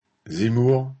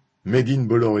Zemmour, made in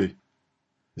Bolloré.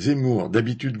 Zemmour,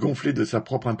 d'habitude gonflé de sa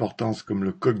propre importance comme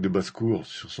le coq de basse-cour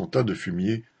sur son tas de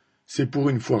fumier, s'est pour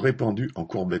une fois répandu en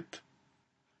courbette.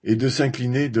 Et de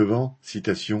s'incliner devant,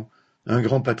 citation, un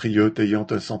grand patriote ayant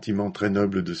un sentiment très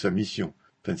noble de sa mission,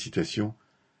 fin de citation,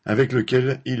 avec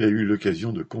lequel il a eu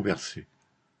l'occasion de converser.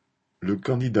 Le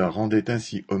candidat rendait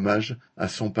ainsi hommage à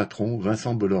son patron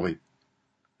Vincent Bolloré.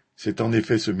 C'est en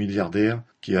effet ce milliardaire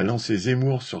qui a lancé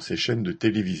Zemmour sur ses chaînes de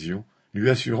télévision, lui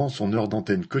assurant son heure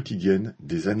d'antenne quotidienne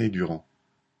des années durant.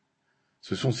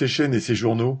 Ce sont ces chaînes et ces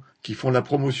journaux qui font la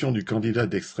promotion du candidat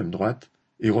d'extrême droite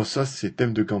et ressassent ses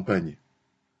thèmes de campagne.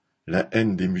 La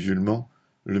haine des musulmans,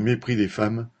 le mépris des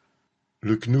femmes,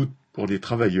 le knout pour les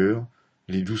travailleurs,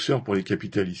 les douceurs pour les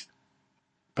capitalistes.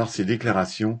 Par ses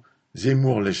déclarations,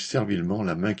 Zemmour lèche servilement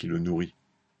la main qui le nourrit.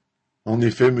 En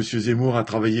effet, M. Zemmour a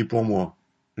travaillé pour moi,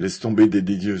 laisse tomber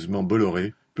dédaigneusement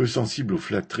Bolloré, peu sensible aux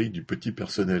flatteries du petit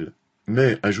personnel.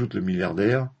 Mais, ajoute le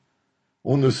milliardaire,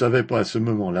 on ne savait pas à ce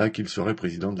moment-là qu'il serait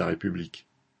président de la République.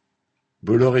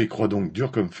 Bolloré croit donc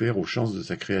dur comme fer aux chances de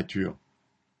sa créature.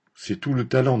 C'est tout le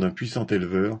talent d'un puissant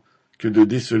éleveur que de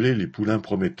déceler les poulains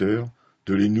prometteurs,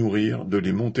 de les nourrir, de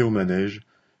les monter au manège,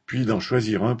 puis d'en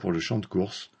choisir un pour le champ de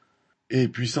course, et,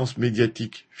 puissance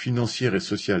médiatique, financière et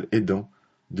sociale aidant,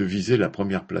 de viser la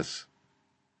première place.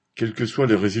 Quel que soit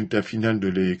le résultat final de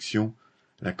l'élection,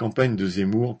 la campagne de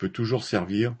Zemmour peut toujours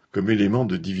servir comme élément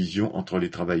de division entre les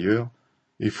travailleurs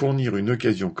et fournir une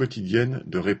occasion quotidienne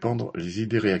de répandre les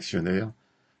idées réactionnaires,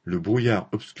 le brouillard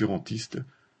obscurantiste,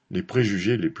 les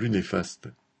préjugés les plus néfastes.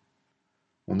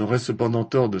 On aurait cependant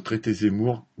tort de traiter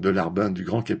Zemmour de larbin du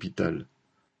grand capital.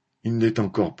 Il n'est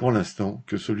encore pour l'instant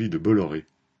que celui de Bolloré.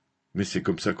 Mais c'est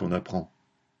comme ça qu'on apprend.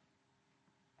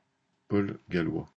 Paul Gallois.